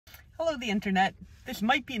Hello, the internet. This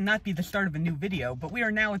might not be the start of a new video, but we are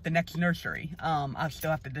now at the next nursery. I'll still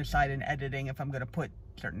have to decide in editing if I'm going to put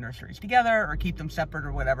certain nurseries together or keep them separate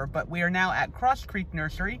or whatever, but we are now at Cross Creek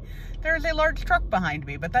Nursery. There is a large truck behind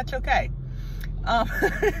me, but that's okay. So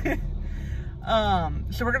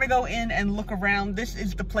we're going to go in and look around. This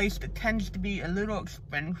is the place that tends to be a little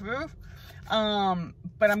expensive.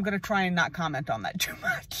 But I'm going to try and not comment on that too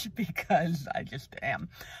much because I just am.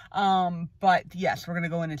 But yes, we're going to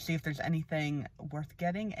go in and see if there's anything worth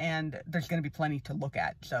getting, and there's going to be plenty to look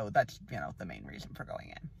at. So that's, you know, the main reason for going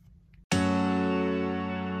in.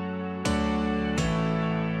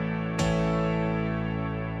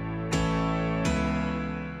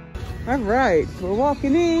 All right, so we're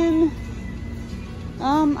walking in.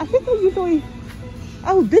 I think we usually,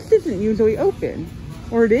 oh, this isn't usually open,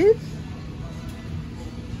 or it is?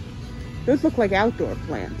 Those look like outdoor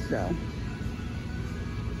plants, though.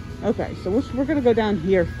 Okay, so we're gonna go down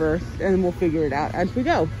here first, and then we'll figure it out as we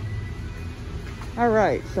go. All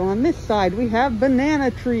right, so on this side, we have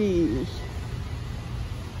banana trees.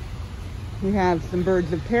 We have some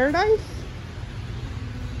birds of paradise.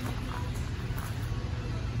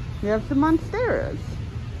 We have some monsteras.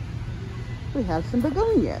 We have some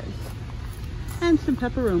begonias. And some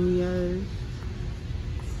peperomias.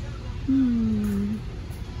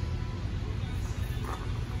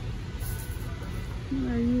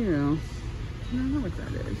 What are you? I don't know what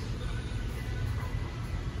that is.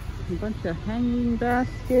 A bunch of hanging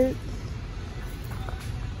baskets.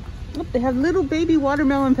 Oh, they have little baby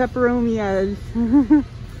watermelon peperomias.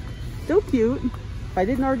 So cute. If I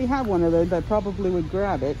didn't already have one of those, I probably would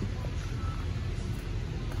grab it.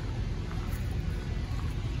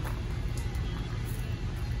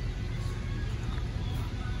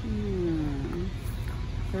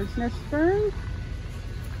 Bird's nest fern.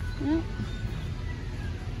 Yep.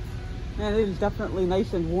 And it is definitely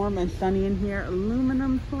nice and warm and sunny in here.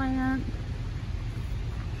 Aluminum plant.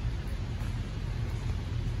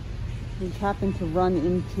 We just happened to run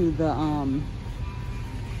into the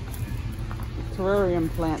terrarium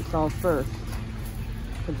plants all first.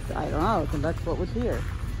 I don't know, because that's what was here.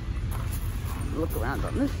 Look around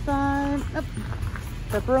on this side. Yep.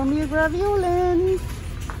 Peperomia graveolens.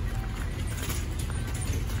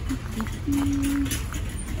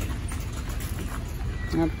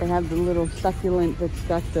 Yep, they have the little succulent that's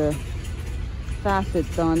got the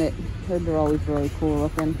facets on it. They're always really cool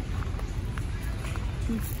looking.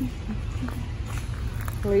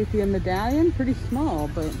 Calathea medallion, pretty small,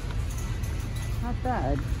 but not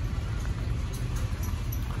bad.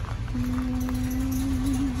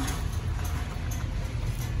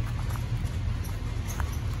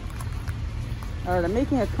 All right, I'm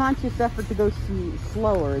making a conscious effort to go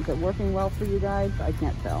slower. Is it working well for you guys? I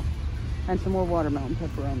can't tell. And some more watermelon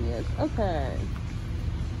peperomias. Okay.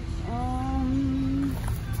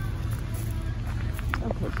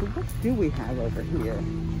 Okay, so what do we have over here?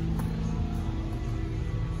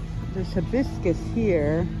 There's hibiscus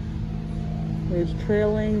here. There's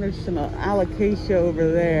trailing. There's some alocasia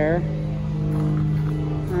over there.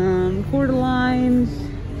 Cordylines.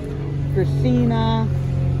 Dracaena.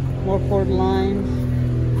 More cordylines.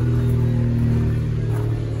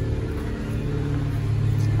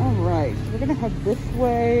 Alright, so we're going to head this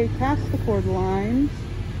way, past the cordylines.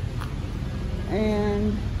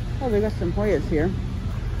 And, oh, they got some Hoyas here.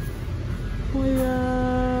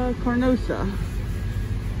 Hoya carnosa.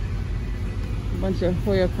 A bunch of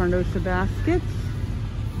Hoya carnosa baskets.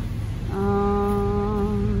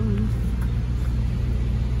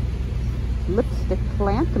 Lipstick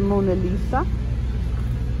plant, Mona Lisa.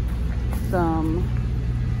 Some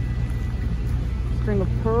string of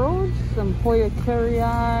pearls, some Hoya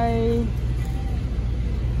carrii,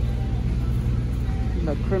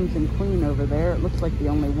 the Crimson Queen over there. It looks like the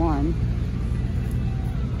only one.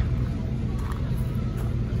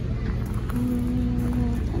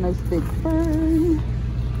 A nice big fern.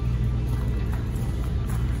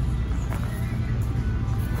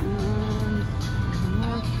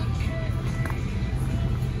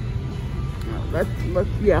 Let's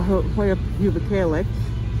yeah, Hoya pubicalix.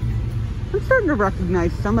 I'm starting to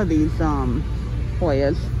recognize some of these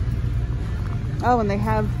Hoyas. Oh, and they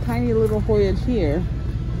have tiny little Hoyas here.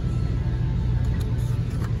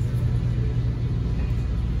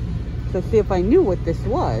 So see, if I knew what this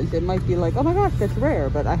was, it might be like, oh my gosh, that's rare,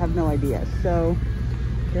 but I have no idea. So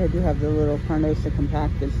they do have the little Carnosa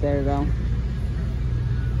compactus there, though.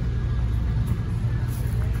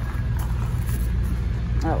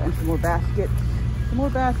 Oh, and some more baskets. Some more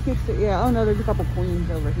baskets. Yeah, oh no, there's a couple queens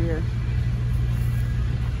over here.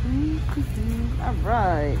 All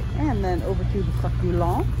right, and then over to the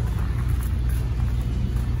succulent.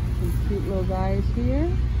 Some cute little guys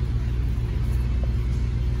here.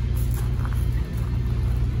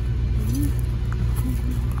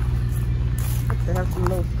 They have some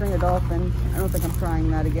little string of dolphins. I don't think I'm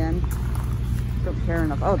trying that again. Don't care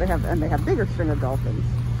enough. Oh, they have bigger string of dolphins.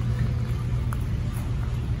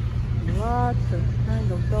 Lots of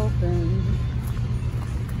string of dolphins.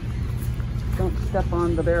 Don't step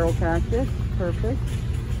on the barrel cactus. Perfect.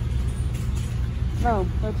 Oh,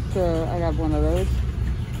 that's I have one of those.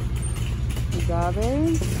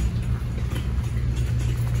 Agave.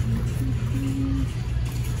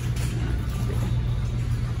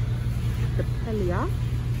 Capelia.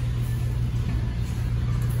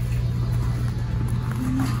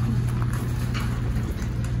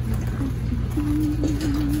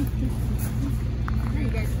 How are you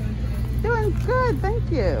guys doing today? Doing good, thank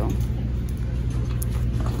you.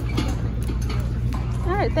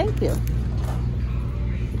 All right, thank you.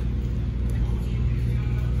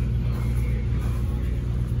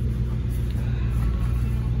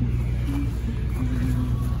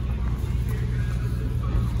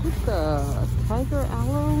 What's a tiger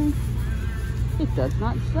aloe? It does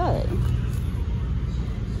not say.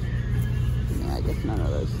 Yeah, I guess none of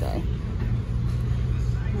those say.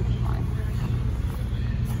 That's fine.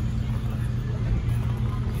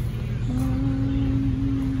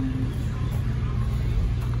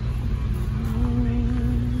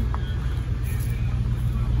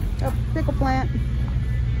 Oh, pickle plant.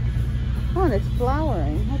 Oh, and it's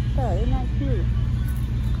flowering. What's that? Isn't that cute?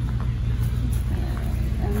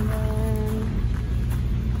 And then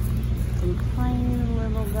some tiny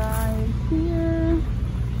little guys here.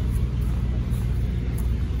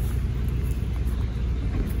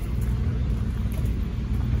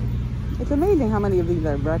 It's amazing how many of these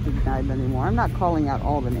I recognize anymore. I'm not calling out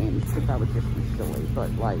all the names because that would just be silly,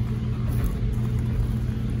 but like,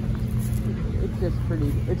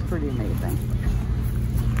 it's pretty amazing.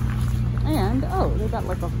 And, oh, they got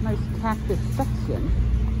like a nice cactus section.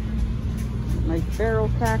 Nice barrel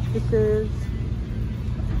cactuses.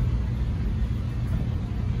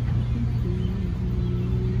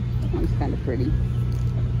 That one's kind of pretty.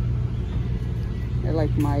 I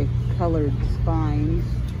like my colored spines.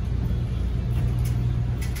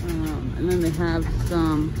 And then they have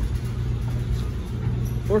some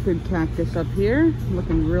orchid cactus up here,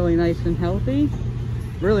 looking really nice and healthy.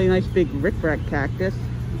 Really nice big rickrack cactus.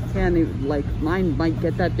 Can't even, like, mine might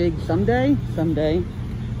get that big someday.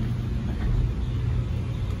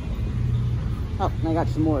 Oh, and I got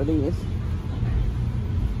some more of these.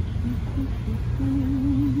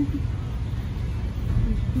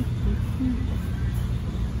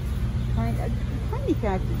 Tiny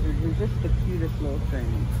cactuses are just the cutest little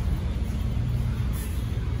things.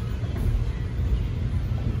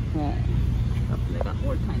 Okay. Oh, they got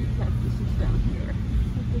more tiny cactuses down here.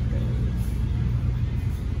 Look at those.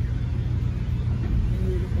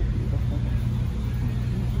 Beautiful, beautiful.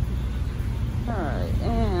 Alright,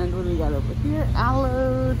 and what do we got over here?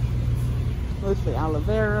 Aloes. Mostly aloe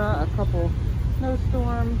vera, a couple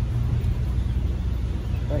snowstorms.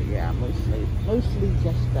 But yeah, mostly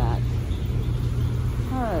just that.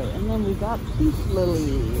 Alright, and then we got peace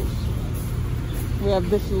lilies. We have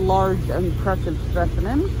this large, impressive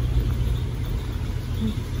specimen.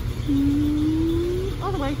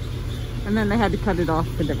 All the way. And then they had to cut it off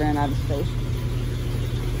because they ran out of space.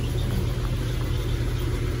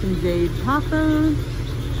 Some jade tacos.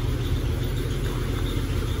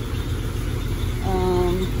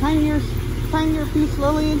 Tinier peace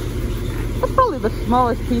lilies. That's probably the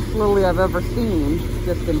smallest peace lily I've ever seen,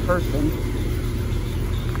 just in person.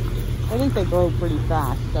 I think they grow pretty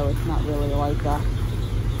fast, so it's not really like a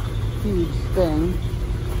huge thing.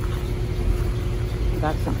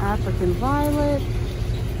 Got some African violet.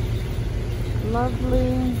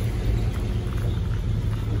 Lovely.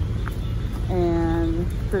 And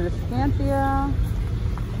Tridescantia.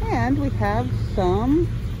 And we have some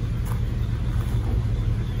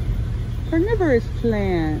carnivorous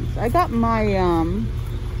plants. I got my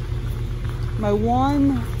my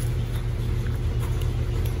one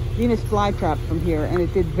Venus flytrap from here, and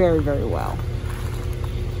it did very, very well.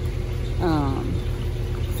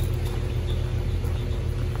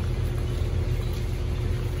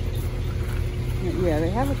 Yeah,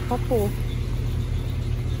 they have a couple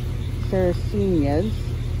Sarracenias.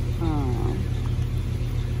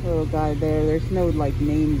 Little guy there. There's no like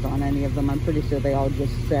names on any of them. I'm pretty sure they all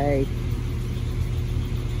just say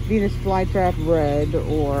Venus flytrap red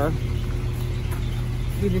or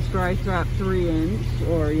Venus flytrap 3-inch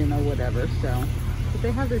or, you know, whatever. So, but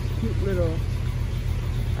they have this cute little,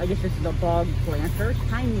 I guess this is a bog planter,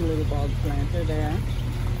 tiny little bog planter there.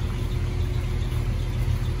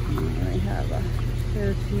 Alright. have a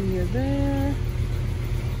Terracea there.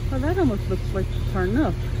 Oh, that almost looks like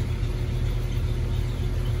Tarnuf.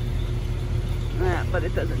 But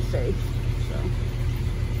it doesn't say, so.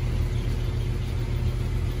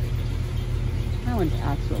 That one's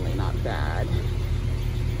actually not bad.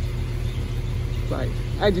 But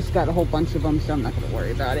I just got a whole bunch of them, so I'm not going to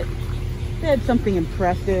worry about it. If they had something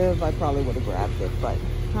impressive, I probably would have grabbed it, but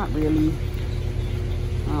not really.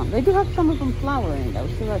 They do have some of them flowering though,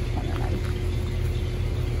 so that's kind of nice.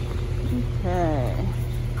 Okay.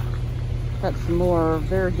 Got some more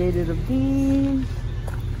variegated of these.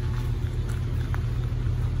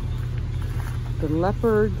 The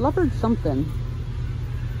leopard something.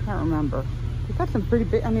 Can't remember. We got some pretty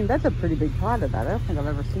big, I mean, that's a pretty big pot of that. I don't think I've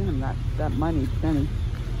ever seen them that many. And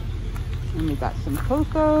we got some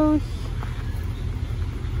pocos.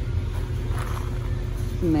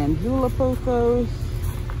 Some Manzula pocos.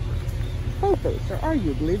 Pocos are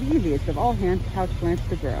arguably the easiest of all house plants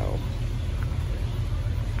to grow.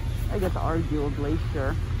 I guess arguably,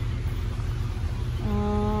 sure.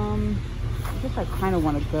 I guess I kind of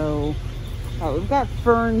want to go. Oh, we've got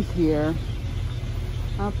ferns here.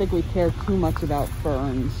 I don't think we care too much about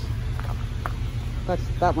ferns.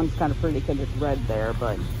 That one's kind of pretty because it's red there,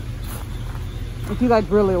 but if you guys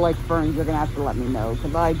really like ferns, you're gonna have to let me know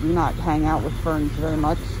because I do not hang out with ferns very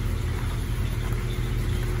much.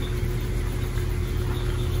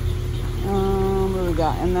 What do we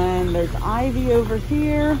got? And then there's ivy over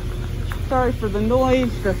here. Sorry for the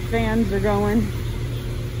noise, the fans are going.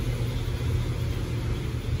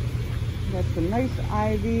 Got some nice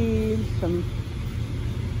ivy, some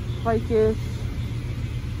ficus.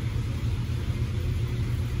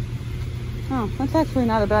 Oh, that's actually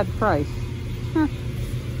not a bad price. Huh.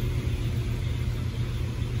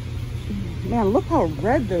 Man, look how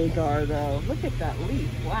red those are though. Look at that leaf,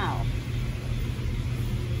 wow.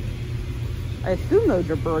 I assume those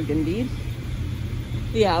are burgundies.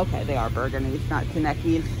 Yeah, okay, they are burgundies, not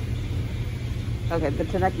Tenekis. Okay, the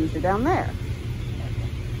Tenekis are down there.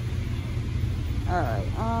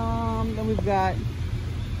 Alright, then we've got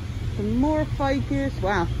some more ficus.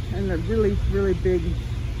 Wow, and they're really, really big.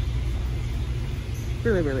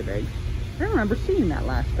 Really, really big. I don't remember seeing that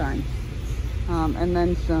last time. And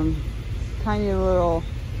then some tiny little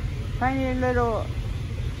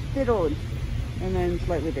fiddles. And then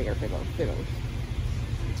slightly bigger fiddles.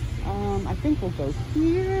 I think we'll go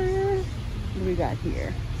here. What do we got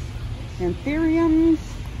here? Anthuriums.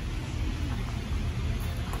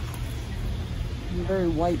 Very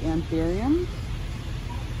white anthuriums.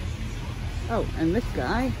 Oh, and this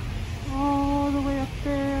guy. All the way up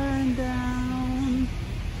there and down.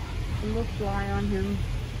 A little fly on him.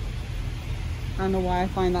 I don't know why I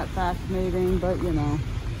find that fascinating, but you know.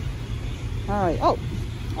 Alright, oh!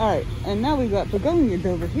 Alright, and now we've got begonias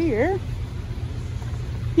over here.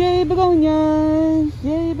 Yay, begonias!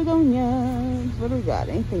 Yay, begonias! What do we got?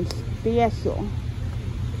 Anything special?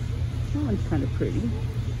 That one's kind of pretty.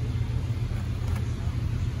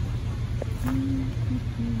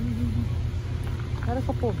 Got a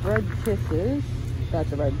couple of red kisses.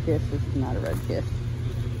 That's a red kiss. This is not a red kiss.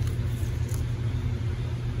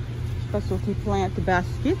 Specialty plant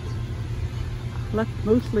basket. Left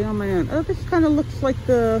mostly on my own. Oh, this kind of looks like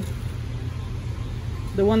the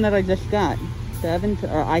one that I just got. The Eventide,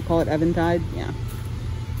 or I call it Eventide. Yeah.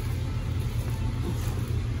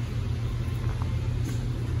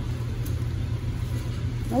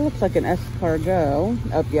 That looks like an escargot.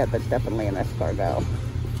 Oh, yeah, that's definitely an escargot.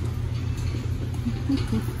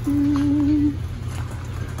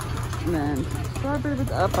 And then strawberry was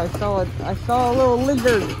up. I saw it. I saw a little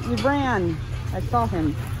lizard. He ran. I saw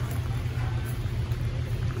him.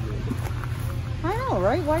 I know,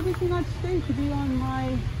 right? Why did he not stay to be on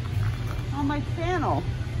my channel?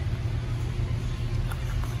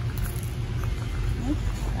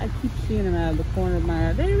 I keep seeing him out of the corner of my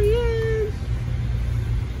eye. There he is.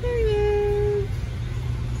 There he is.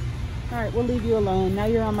 All right, we'll leave you alone. Now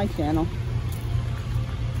you're on my channel.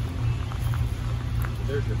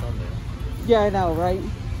 There's your thumbnail. Yeah, I know, right?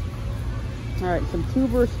 All right, some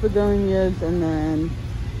tuberous begonias and then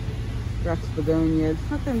Rex begonias.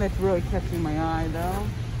 Nothing that's really catching my eye though.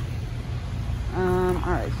 All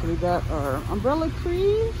right, so we got our umbrella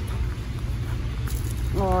trees,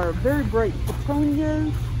 our very bright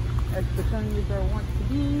petunias, as petunias are wont to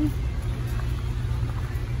be.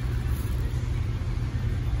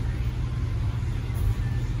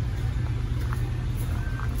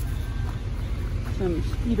 Some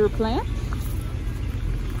cedar plants.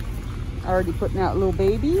 Already putting out little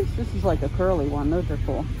babies. This is like a curly one. Those are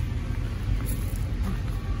cool.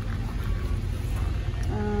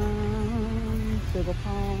 Sugar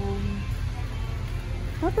palm.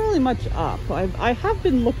 Not really much up. I have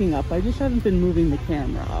been looking up. I just haven't been moving the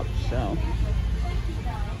camera up, so.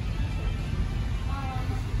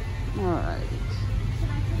 All right.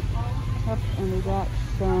 Yep, and we got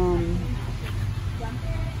some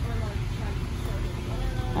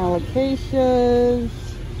alocasias.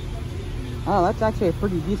 Oh, that's actually a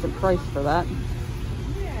pretty decent price for that.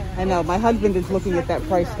 I know, my husband is looking at that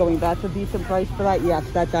price going, that's a decent price for that? Yes,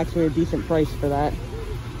 that's actually a decent price for that.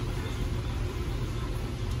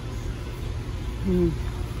 Yeah,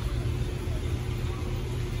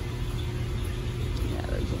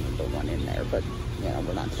 there's another one in there, but, you know,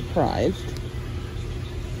 we're not surprised.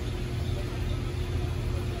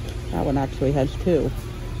 That one actually has two.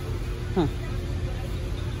 Huh.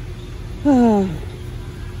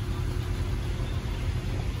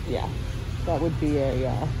 Yeah, that would be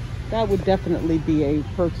a, that would definitely be a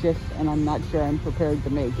purchase, and I'm not sure I'm prepared to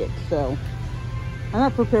make it. So, I'm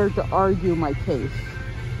not prepared to argue my case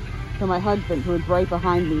to my husband, who is right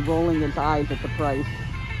behind me, rolling his eyes at the price.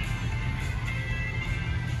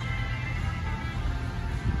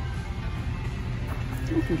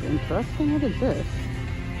 This is interesting. What is this?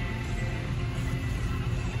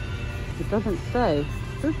 It doesn't say.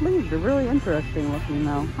 Those leaves are really interesting looking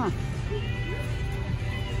though, huh?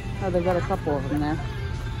 Oh, they've got a couple of them there.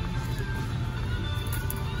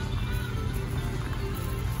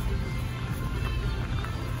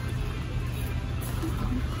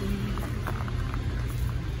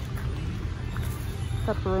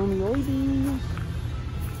 Pepperoni-oides.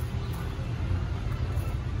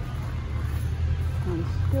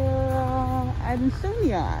 Monstera.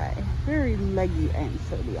 Adansonii. Very leggy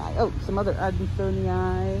Adansonii. Oh, some other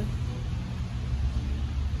Adansonii.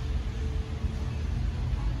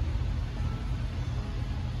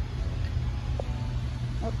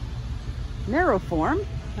 Oh. Narrow form.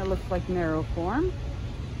 That looks like narrow form.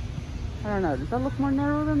 I don't know. Does that look more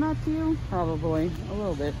narrow than that to you? Probably. A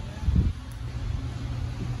little bit.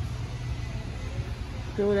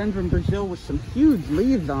 Philodendron Brazil with some huge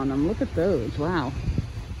leaves on them. Look at those. Wow.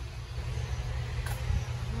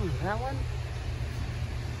 Oh, that one?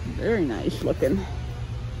 Very nice looking.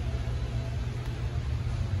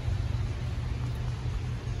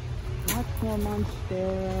 Lots more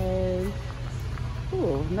monsteras.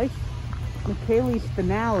 Ooh, nice Michaelis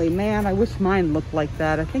finale. Man, I wish mine looked like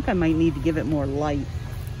that. I think I might need to give it more light.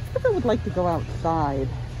 I think I would like to go outside.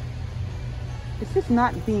 It's just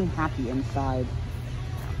not being happy inside.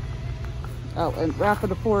 Oh, and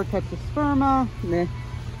Rhaphidophora Texasperma. Meh.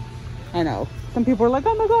 I know. Some people are like,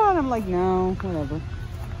 oh my god. I'm like, no, whatever.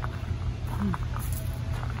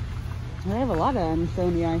 They have a lot of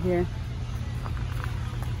Adansonii here.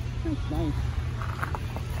 That's nice.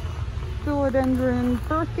 Philodendron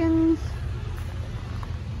Perkins.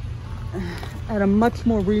 At a much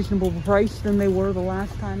more reasonable price than they were the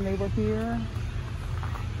last time they were here.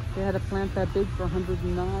 They had a plant that big for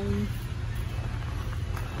 $109.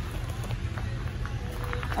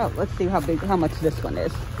 Oh, let's see how much this one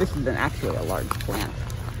is. This is actually a large plant.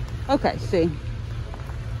 Okay, see.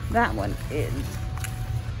 That one is,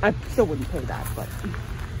 I still wouldn't pay that, but.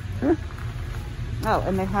 Oh,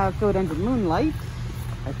 and they have Philodendron Moonlight.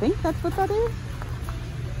 I think that's what that is.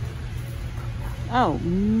 Oh,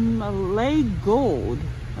 Malay Gold.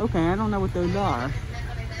 Okay, I don't know what those are.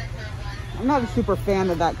 I'm not a super fan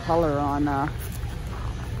of that color on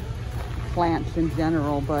plants in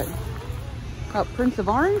general, but. Oh, Prince of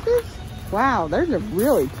Oranges? Wow, those are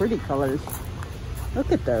really pretty colors. Look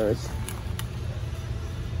at those.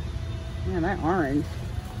 Man, that orange.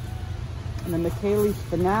 And the Michaelis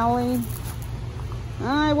finale.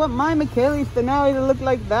 I want my Michaelis finale to look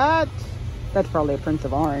like that. That's probably a Prince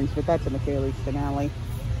of Orange, but that's a Michaelis finale.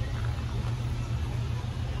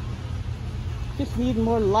 Just need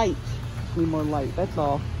more light. Just need more light, that's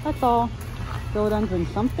all. That's all. Philodendron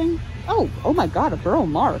something? Oh my god, a Burl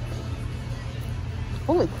Marx.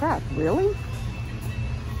 Holy crap, really?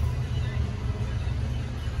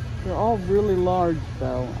 They're all really large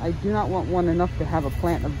though. I do not want one enough to have a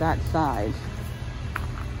plant of that size.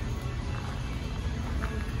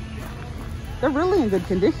 They're really in good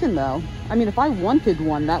condition though. I mean, if I wanted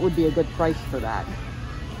one, that would be a good price for that.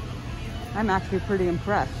 I'm actually pretty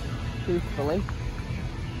impressed, truthfully.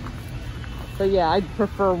 But yeah, I'd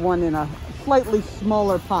prefer one in a slightly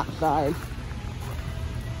smaller pot size.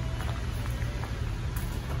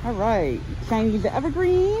 All right, Chinese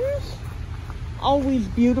evergreens. Always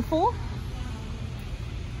beautiful.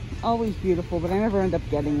 Always beautiful, but I never end up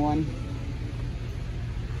getting one.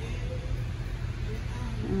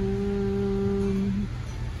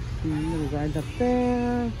 Little guys up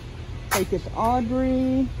there. Ficus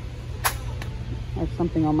Audrey. I have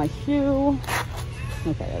something on my shoe.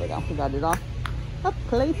 Okay, there we go. We got it off. Up,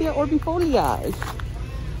 Calathea orbifolias.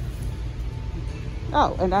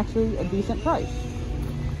 Oh, and actually a decent price.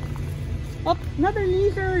 Up, another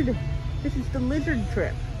lizard. This is the lizard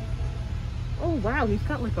trip. Oh wow, he's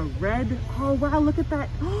got like a red. Oh wow, look at that.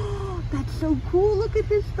 Oh, that's so cool. Look at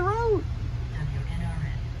his throat.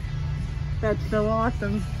 That's so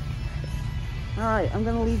awesome. All right, I'm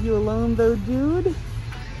gonna leave you alone though, dude.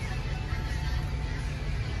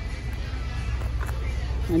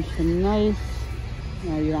 And some nice.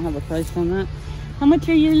 No, you don't have a price on that. How much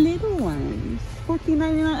are your little ones?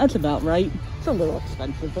 $14.99. That's about right. It's a little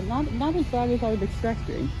expensive, but not as bad as I was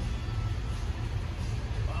expecting.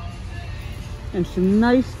 And some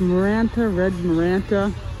nice Maranta, red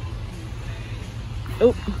Maranta.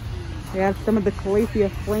 Oh, they have some of the Calathea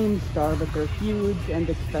Flame Star, but they're huge and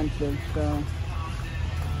expensive, so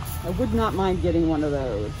I would not mind getting one of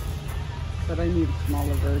those. But I need a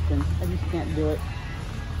smaller version. I just can't do it.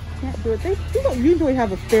 Can't do it. They don't usually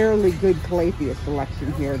have a fairly good Calathea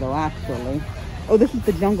selection here, though, actually. Oh, this is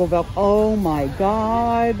the jungle velvet. Oh my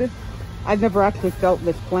god. I've never actually felt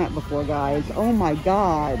this plant before, guys. Oh my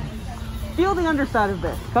god. Feel the underside of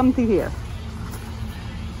this. Come to here.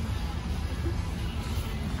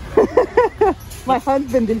 My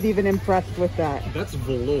husband is even impressed with that. That's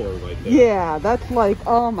velour right there. Yeah, that's like,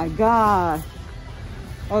 oh my gosh.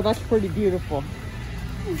 Oh, that's pretty beautiful.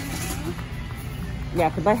 Yeah,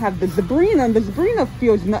 because I have the Zabrina, and the Zabrina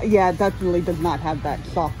feels not, yeah, it definitely does not have that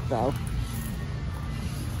soft though.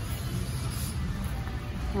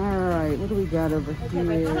 Alright, what do we got over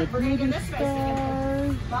here? Beauty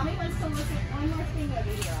stars. Mommy wants to look at one more thing over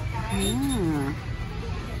here, okay? Yeah.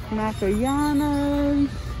 Macayanas,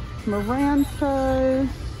 Marantas.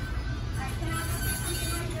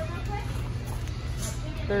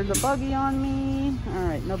 There's a buggy on me.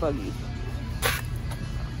 Alright, no buggies.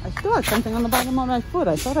 I still have something on the bottom of my foot.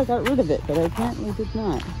 I thought I got rid of it, but I apparently did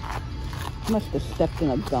not. Must have stepped in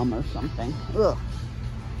a gum or something. Ugh.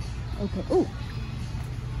 Okay. Ooh.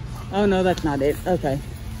 Oh no, that's not it. Okay.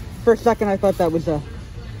 For a second I thought that was a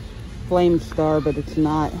flame star, but it's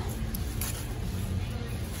not.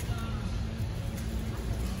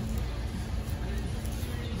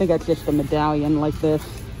 I think that's just a medallion like this.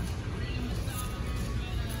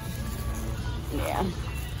 Yeah.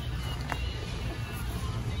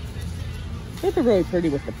 These are really pretty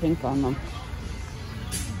with the pink on them.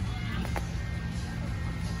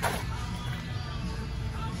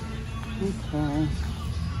 Okay.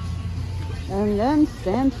 And then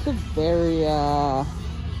Sansevieria.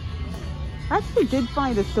 I actually did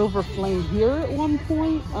find a silver flame here at one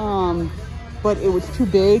point, but it was too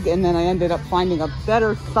big, and then I ended up finding a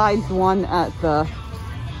better sized one at the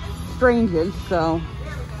Stranges, so.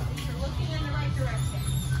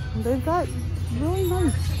 They've got really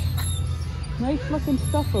nice looking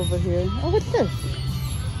stuff over here. Oh, what's this?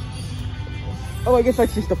 Oh, I guess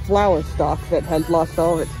that's just a flower stalk that has lost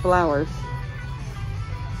all of its flowers.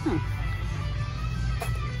 Huh.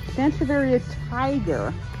 Sansevieria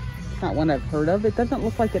Tiger. It's not one I've heard of. It doesn't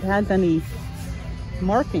look like it has any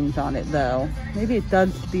markings on it though. Maybe it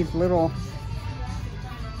does these little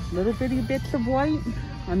bitty bits of white.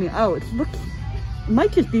 I mean, oh, it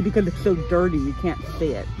might just be because it's so dirty you can't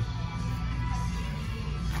see it.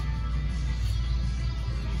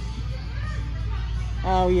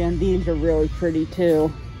 Oh yeah, and these are really pretty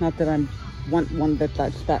too. Not that I want one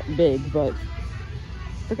that's that big, but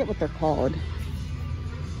I forget what they're called.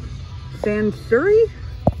 Sansuri?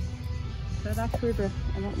 Is that actually the,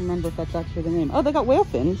 I don't remember if that's actually the name. Oh, they got whale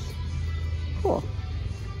fins. Cool.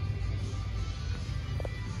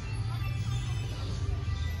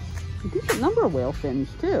 A decent number of whale fins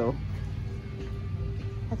too.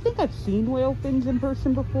 I think I've seen whale fins in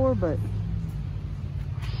person before, but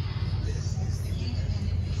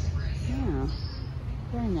yeah,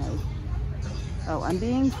 very nice. Oh, I'm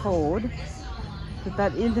being told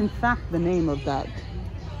that is in fact the name of that.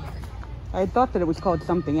 I had thought that it was called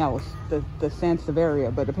something else, the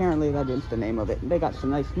Sansevieria, but apparently that is the name of it. They got some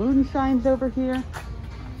nice moonshines over here.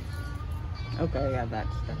 Okay, yeah, that's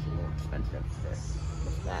a little expensive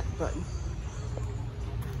with that, but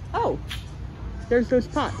oh, there's those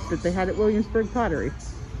pots that they had at Williamsburg Pottery.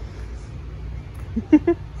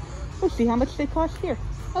 We'll see how much they cost here.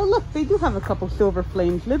 Oh look, they do have a couple silver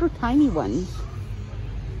flames, little tiny ones.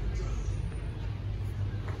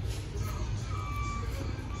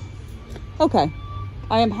 Okay,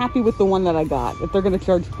 I am happy with the one that I got. If they're going to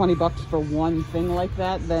charge 20 bucks for one thing like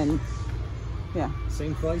that, then yeah.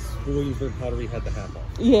 Same price, Williamsburg Pottery had the half off.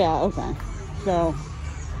 Yeah, okay. So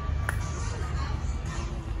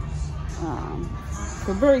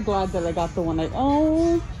very glad that I got the one I,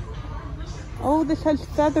 oh, Oh, this has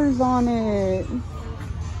feathers on it.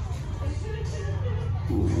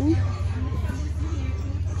 Oh.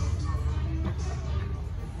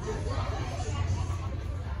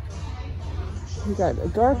 We got a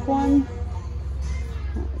dark one.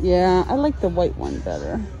 Yeah, I like the white one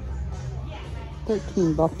better.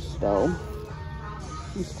 $13 though.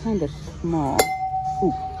 It's kind of small. Ooh.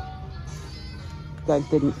 You guys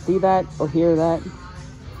didn't see that or hear that.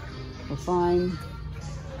 We're fine.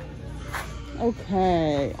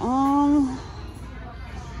 Okay.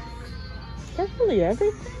 Is that really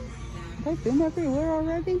everything? Have I been everywhere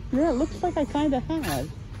already? Yeah, it looks like I kind of have.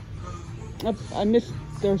 I missed.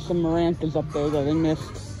 There's some marantas up there that I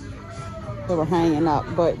missed. They were hanging up,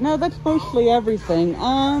 but no, that's mostly everything.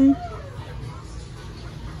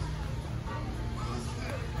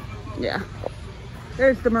 Yeah.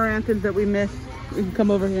 There's the marantas that we missed. We can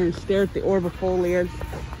come over here and stare at the orbifolias.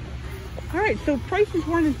 All right, so prices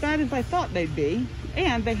weren't as bad as I thought they'd be.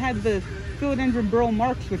 And they had the philodendron burl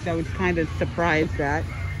marks, which I was kind of surprised at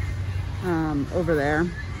over there.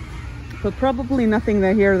 But probably nothing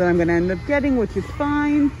here that I'm going to end up getting, which is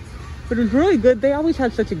fine. But it was really good. They always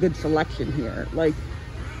had such a good selection here. Like,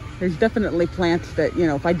 there's definitely plants that, you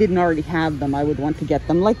know, if I didn't already have them, I would want to get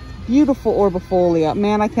them. Like, beautiful orbifolia.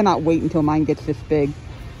 Man, I cannot wait until mine gets this big.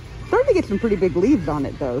 Starting to get some pretty big leaves on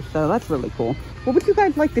it, though, so that's really cool. What would you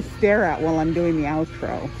guys like to stare at while I'm doing the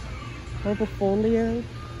outro? Orbifolia?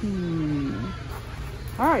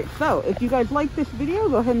 All right, so if you guys like this video,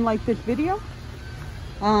 go ahead and like this video.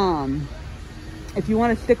 If you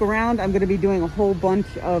want to stick around, I'm going to be doing a whole bunch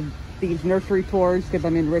of these nursery tours because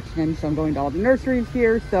I'm in Richmond, so I'm going to all the nurseries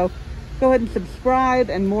here. So go ahead and subscribe,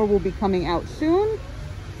 and more will be coming out soon.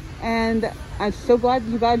 And I'm so glad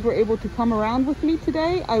you guys were able to come around with me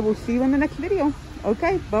today. I will see you in the next video.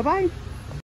 Okay, bye-bye.